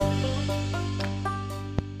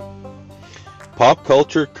Pop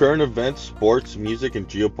culture, current events, sports, music, and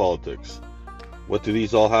geopolitics. What do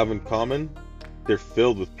these all have in common? They're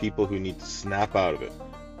filled with people who need to snap out of it.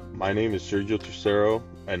 My name is Sergio Tercero,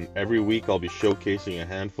 and every week I'll be showcasing a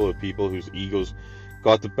handful of people whose egos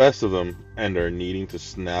got the best of them and are needing to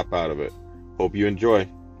snap out of it. Hope you enjoy.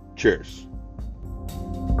 Cheers.